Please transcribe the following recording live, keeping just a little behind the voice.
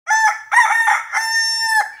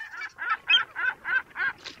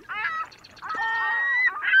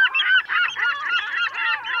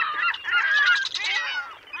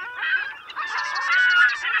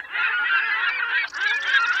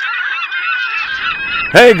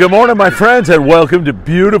Hey, good morning, my friends, and welcome to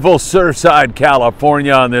beautiful Surfside,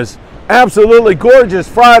 California on this absolutely gorgeous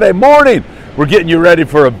Friday morning. We're getting you ready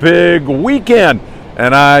for a big weekend,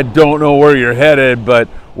 and I don't know where you're headed, but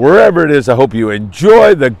wherever it is, I hope you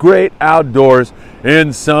enjoy the great outdoors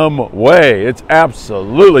in some way. It's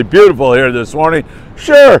absolutely beautiful here this morning.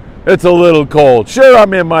 Sure, it's a little cold. Sure,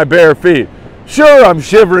 I'm in my bare feet. Sure, I'm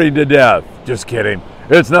shivering to death. Just kidding.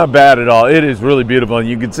 It's not bad at all. It is really beautiful, and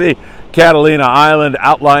you can see Catalina Island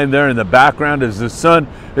outlined there in the background as the sun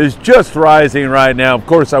is just rising right now. Of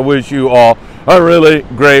course, I wish you all a really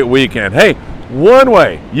great weekend. Hey, one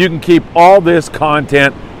way you can keep all this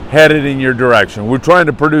content headed in your direction. We're trying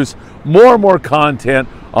to produce more and more content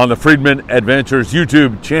on the Freedman Adventures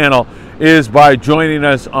YouTube channel is by joining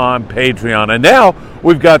us on Patreon. And now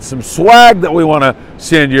we've got some swag that we want to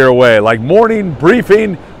send your way, like morning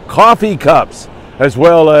briefing coffee cups, as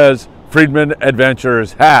well as Freedman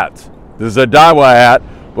Adventures hats. This is a Daiwa hat,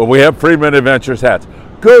 but we have Freedman Adventures hats.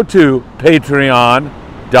 Go to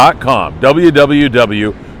patreon.com,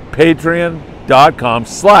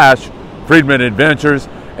 www.patreon.com/Freedman Adventures,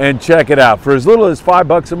 and check it out. For as little as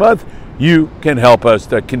 $5 a month, you can help us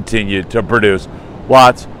to continue to produce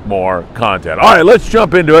lots more content. All right, let's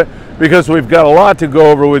jump into it because we've got a lot to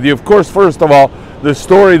go over with you. Of course, first of all, the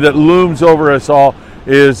story that looms over us all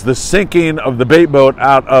is the sinking of the bait boat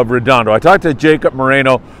out of Redondo. I talked to Jacob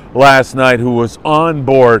Moreno last night, who was on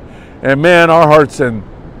board, and man, our hearts and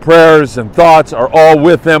prayers and thoughts are all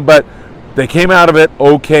with them, but they came out of it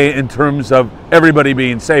okay in terms of everybody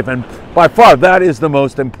being safe, and by far that is the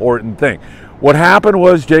most important thing. What happened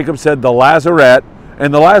was, Jacob said, the lazarette,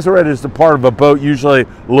 and the lazarette is the part of a boat usually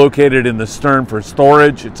located in the stern for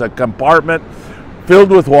storage. It's a compartment filled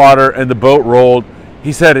with water, and the boat rolled.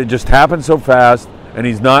 He said it just happened so fast, and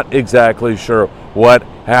he's not exactly sure what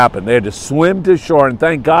happened. They had to swim to shore, and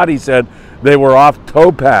thank God, he said, they were off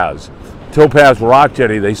Topaz Rock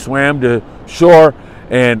Jetty. They swam to shore,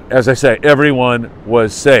 and as I say, everyone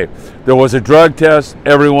was safe. There was a drug test.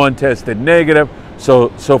 Everyone tested negative, so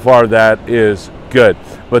far that is good.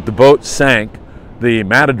 But the boat sank, the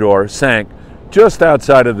Matador sank just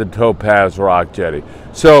outside of the Topaz Rock Jetty.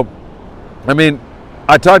 So, I mean,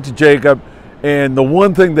 I talked to Jacob, and the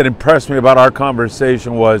one thing that impressed me about our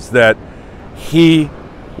conversation was that he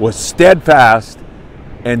was steadfast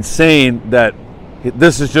and saying that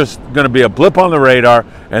this is just going to be a blip on the radar,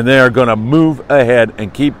 and they are going to move ahead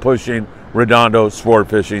and keep pushing Redondo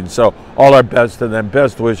sport fishing. So all our best to them,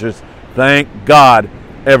 best wishes. Thank God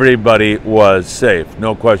everybody was safe,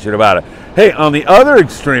 no question about it. Hey, on the other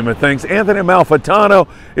extreme of things, Anthony Malfitano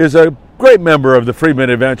is a great member of the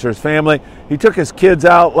Freedman Adventures family. He took his kids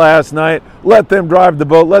out last night, let them drive the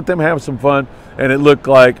boat, let them have some fun, and it looked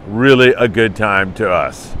like really a good time to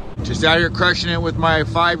us. Just out here crushing it with my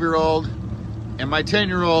 5-year-old and my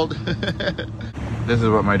 10-year-old. This is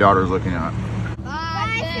what my daughter's looking at.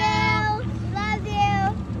 Bye, Phil. Love you.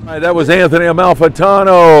 All right, that was Anthony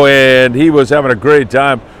Amalfitano, and he was having a great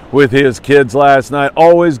time with his kids last night.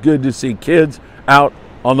 Always good to see kids out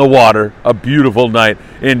on the water. A beautiful night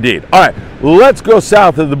indeed. All right, let's go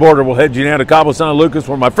south of the border. We'll head you down to Cabo San Lucas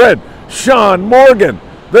for my friend Sean Morgan,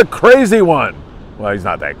 the crazy one. Well, he's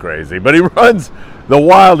not that crazy, but he runs the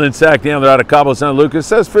Wild and Sack down there out of Cabo San Lucas.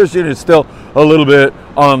 Says fishing is still a little bit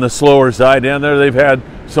on the slower side down there. They've had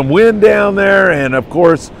some wind down there, and of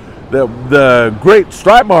course, the great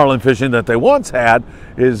striped marlin fishing that they once had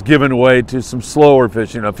is given way to some slower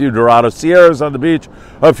fishing. A few Dorado Sierras on the beach,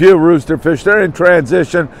 a few rooster fish. They're in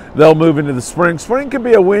transition. They'll move into the spring. Spring can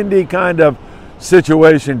be a windy kind of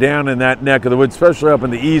situation down in that neck of the woods, especially up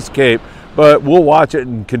in the East Cape. But we'll watch it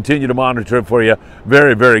and continue to monitor it for you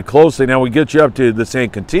very, very closely. Now we get you up to the San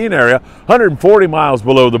Quintin area, 140 miles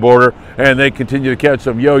below the border, and they continue to catch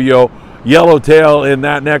some yo-yo yellowtail in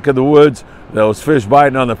that neck of the woods. Those fish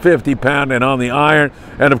biting on the 50-pound and on the iron,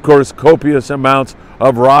 and of course copious amounts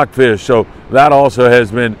of rockfish. So that also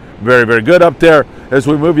has been very, very good up there. As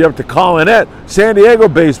we move you up to Colonette, San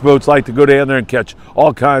Diego-based boats like to go down there and catch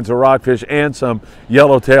all kinds of rockfish and some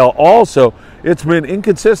yellowtail. Also, it's been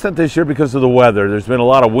inconsistent this year because of the weather. There's been a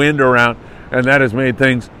lot of wind around, and that has made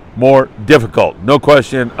things more difficult. No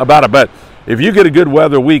question about it. But if you get a good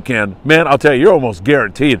weather weekend, man, I'll tell you, you're almost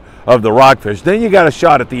guaranteed of the rockfish. Then you got a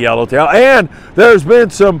shot at the yellowtail. And there's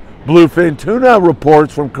been some bluefin tuna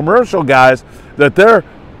reports from commercial guys that they're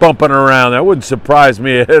bumping around. That wouldn't surprise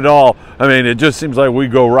me at all. I mean, it just seems like we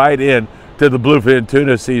go right in to the bluefin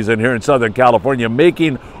tuna season here in Southern California,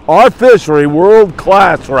 making our fishery world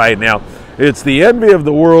class right now. It's the envy of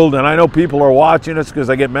the world, and I know people are watching us because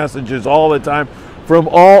I get messages all the time from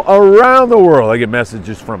all around the world. I get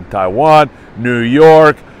messages from Taiwan, New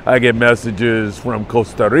York, I get messages from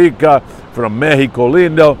Costa Rica, from Mexico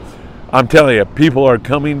Lindo. I'm telling you, people are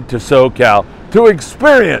coming to SoCal to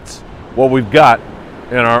experience what we've got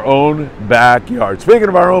in our own backyard. Speaking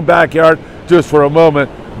of our own backyard, just for a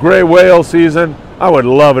moment, gray whale season. I would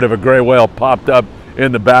love it if a gray whale popped up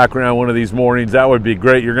in the background one of these mornings. That would be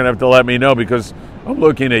great. You're going to have to let me know because I'm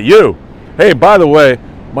looking at you. Hey, by the way,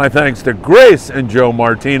 my thanks to Grace and Joe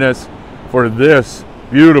Martinez for this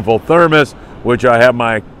beautiful thermos, which I have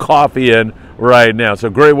my coffee in right now.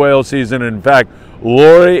 So gray whale season. In fact,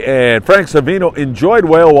 Lori and Frank Savino enjoyed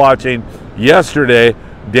whale watching yesterday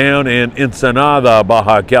down in Ensenada,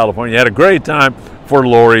 Baja California. Had a great time for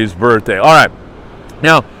Lori's birthday. All right,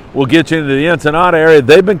 now we'll get you into the Ensenada area.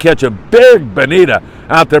 They've been catching big bonita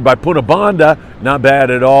out there by Punta Banda. Not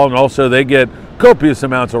bad at all. And also they get copious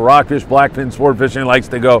amounts of rockfish. Blackfin sport fishing likes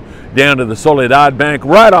to go down to the Soledad Bank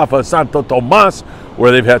right off of Santo Tomas,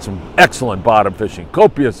 where they've had some excellent bottom fishing.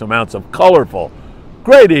 Copious amounts of colorful,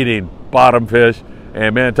 great eating bottom fish.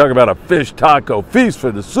 And man, talk about a fish taco feast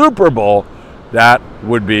for the Super Bowl. That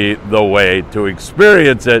would be the way to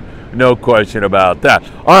experience it. No question about that.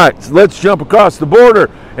 All right, so let's jump across the border.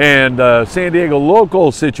 And San Diego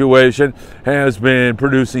local situation has been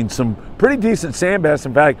producing some pretty decent sand bass.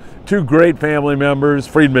 In fact, two great family members,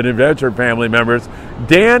 Friedman Adventure family members,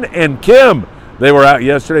 Dan and Kim. They were out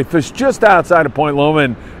yesterday, fished just outside of Point Loma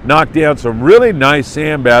and knocked down some really nice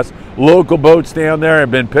sand bass. Local boats down there have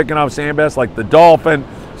been picking off sand bass like the Dolphin,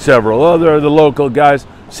 several other of the local guys,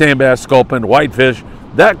 sand bass, sculpin, whitefish,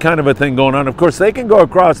 that kind of a thing going on. Of course, they can go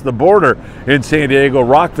across the border in San Diego.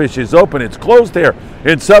 Rockfish is open. It's closed here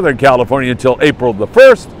in Southern California until April the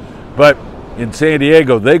 1st. But in San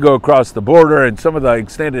Diego, they go across the border, and some of the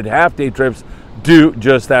extended half-day trips do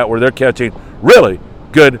just that, where they're catching really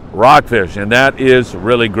good rockfish, and that is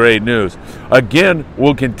really great news. Again,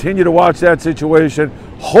 we'll continue to watch that situation.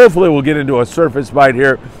 Hopefully we'll get into a surface bite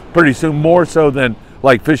here pretty soon, more so than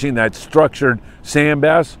like fishing that structured sand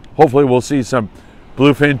bass. Hopefully we'll see some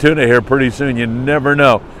bluefin tuna here pretty soon. You never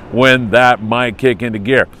know when that might kick into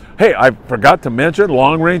gear. Hey, I forgot to mention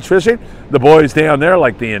long-range fishing. The boys down there,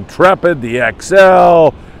 like the Intrepid, the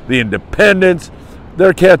XL, the Independence,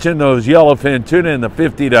 they're catching those yellowfin tuna in the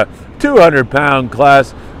 50 to 200-pound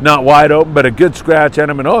class. Not wide open, but a good scratch at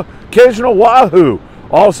them. And occasional wahoo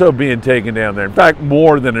also being taken down there. In fact,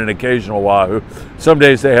 more than an occasional wahoo. Some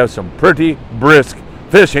days they have some pretty brisk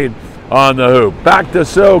fishing on the hoop. Back to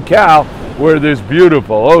SoCal, where there's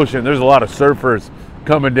beautiful ocean. There's a lot of surfers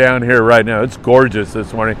coming down here right now. It's gorgeous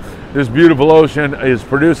this morning. This beautiful ocean is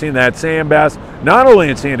producing that sand bass, not only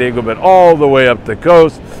in San Diego, but all the way up the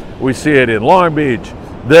coast. We see it in Long Beach,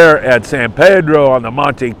 there at San Pedro, on the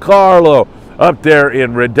Monte Carlo, up there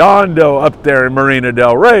in Redondo, up there in Marina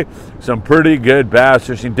del Rey. Some pretty good bass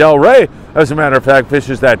fishing. Del Rey, as a matter of fact,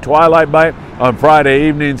 fishes that twilight bite on Friday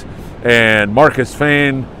evenings. And Marcus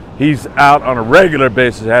Fain, he's out on a regular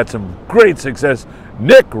basis, had some great success.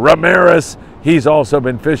 Nick Ramirez, he's also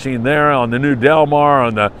been fishing there on the new Del Mar,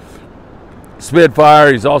 on the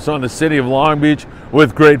Spitfire. He's also on the City of Long Beach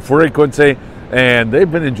with great frequency. And they've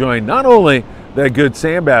been enjoying not only that good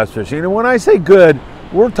sand bass fishing, and when I say good,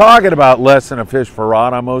 we're talking about less than a fish per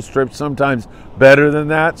rod on most trips, sometimes better than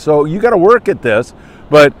that. So you got to work at this.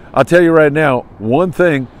 But I'll tell you right now, one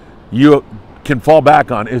thing you can fall back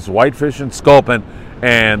on is whitefish and sculpin,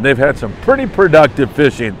 and they've had some pretty productive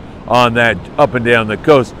fishing on that up and down the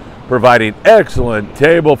coast, providing excellent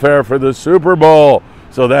table fare for the Super Bowl.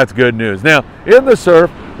 So that's good news. Now, in the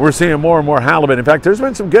surf, we're seeing more and more halibut. In fact, there's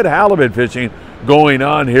been some good halibut fishing going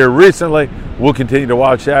on here recently. We'll continue to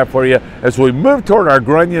watch that for you. As we move toward our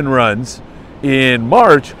grunion runs in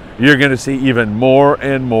March, you're going to see even more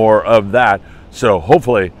and more of that. So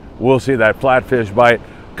hopefully we'll see that flatfish bite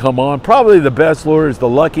come on. Probably the best lure is the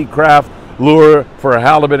Lucky Craft lure for a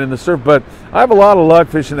halibut in the surf, but I have a lot of luck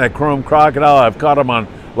fishing that chrome crocodile. I've caught them on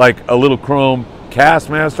like a little chrome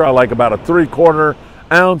Castmaster. I like about a 3/4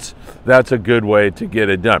 ounce. That's a good way to get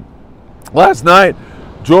it done. Last night,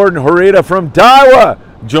 Jordan Horita from Daiwa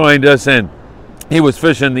joined us, and he was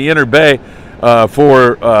fishing the Inner Bay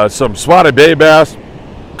for some spotted bay bass.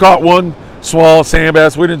 Caught one small sand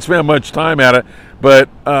bass. We didn't spend much time at it, but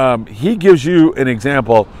he gives you an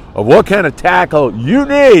example of what kind of tackle you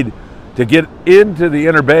need to get into the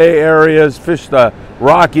Inner Bay areas, fish the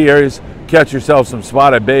rocky areas, catch yourself some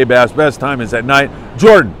spotted bay bass. Best time is at night.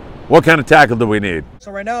 Jordan, what kind of tackle do we need?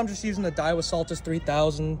 So right now I'm just using the Daiwa Saltus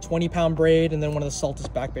 3000, 20-pound braid, and then one of the Saltus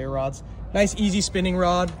back bay rods. Nice, easy spinning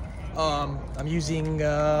rod. I'm using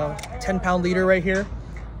 10-pound leader right here.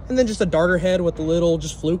 and then just a darter head with a little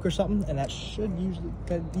just fluke or something, and that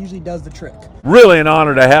usually does the trick. Really an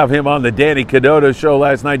honor to have him on the Danny Cadota show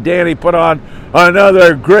last night. Danny put on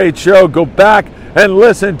another great show. Go back and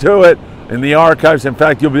listen to it in the archives. In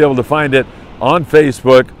fact, you'll be able to find it on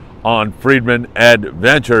Facebook on Freedman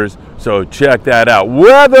Adventures, so check that out.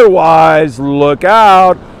 Weather-wise, look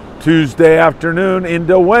out. Tuesday afternoon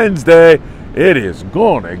into Wednesday, it is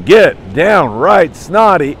going to get downright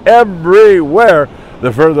snotty everywhere.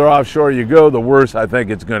 The further offshore you go, the worse I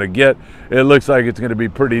think it's going to get. It looks like it's going to be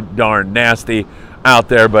pretty darn nasty out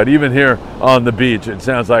there, but even here on the beach, it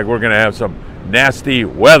sounds like we're going to have some nasty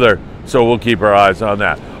weather, so we'll keep our eyes on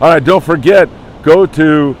that. All right, don't forget, go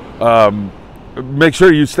to, make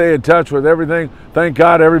sure you stay in touch with everything. Thank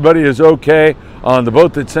God everybody is okay on the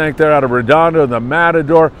boat that sank there out of Redondo, the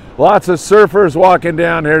Matador. Lots of surfers walking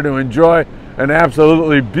down here to enjoy an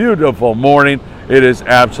absolutely beautiful morning. It is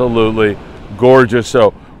absolutely gorgeous,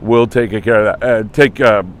 so we'll take care of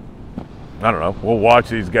that. I don't know, we'll watch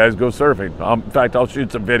these guys go surfing. In fact, I'll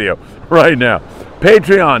shoot some video right now.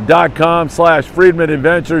 Patreon.com/Freedman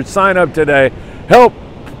Adventures. Sign up today. Help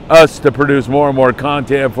us to produce more and more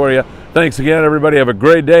content for you. Thanks again, everybody. Have a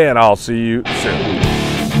great day, and I'll see you soon.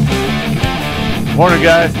 Morning,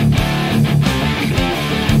 guys.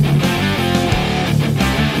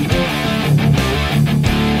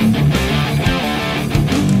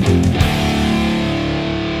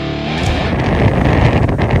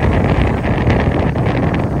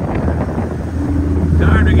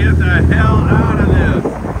 Time to get the hell out of this.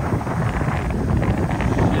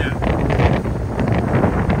 Shit.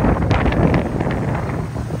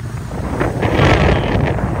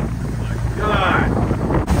 Oh my God.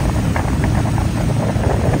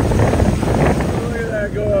 Look at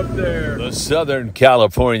that go up there. The Southern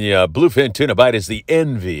California bluefin tuna bite is the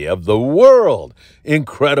envy of the world.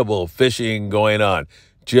 Incredible fishing going on.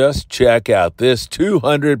 Just check out this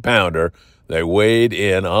 200-pounder. They weighed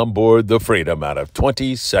in on board the Freedom out of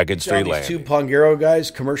 22nd Street Landing. These two Pongero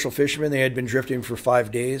guys, commercial fishermen, they had been drifting for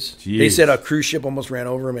 5 days. Jeez. They said a cruise ship almost ran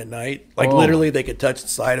over them at night. Like literally they could touch the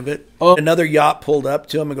side of it. Another yacht pulled up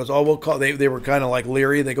to them and goes, oh, we'll call. They were kind of like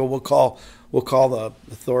leery. They go, we'll call the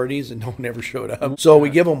authorities, and no one ever showed up. So we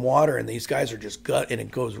give them water, and these guys are just gut, and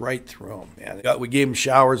it goes right through them. Man. We gave them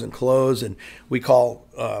showers and clothes, and we call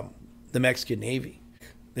the Mexican Navy.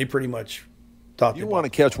 They pretty much... You want to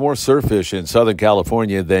catch more surffish in Southern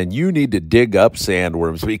California, then you need to dig up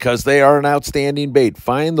sandworms because they are an outstanding bait.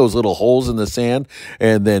 Find those little holes in the sand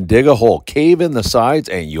and then dig a hole. Cave in the sides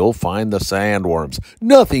and you'll find the sandworms.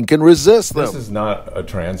 Nothing can resist them. This is not a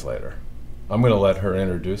translator. I'm going to let her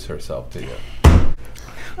introduce herself to you.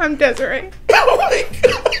 I'm Desiree. Oh my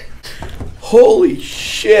God. Holy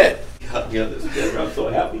shit. I'm so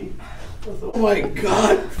happy. Oh my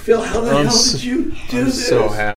God. Phil, how the hell did you do this? I'm so happy.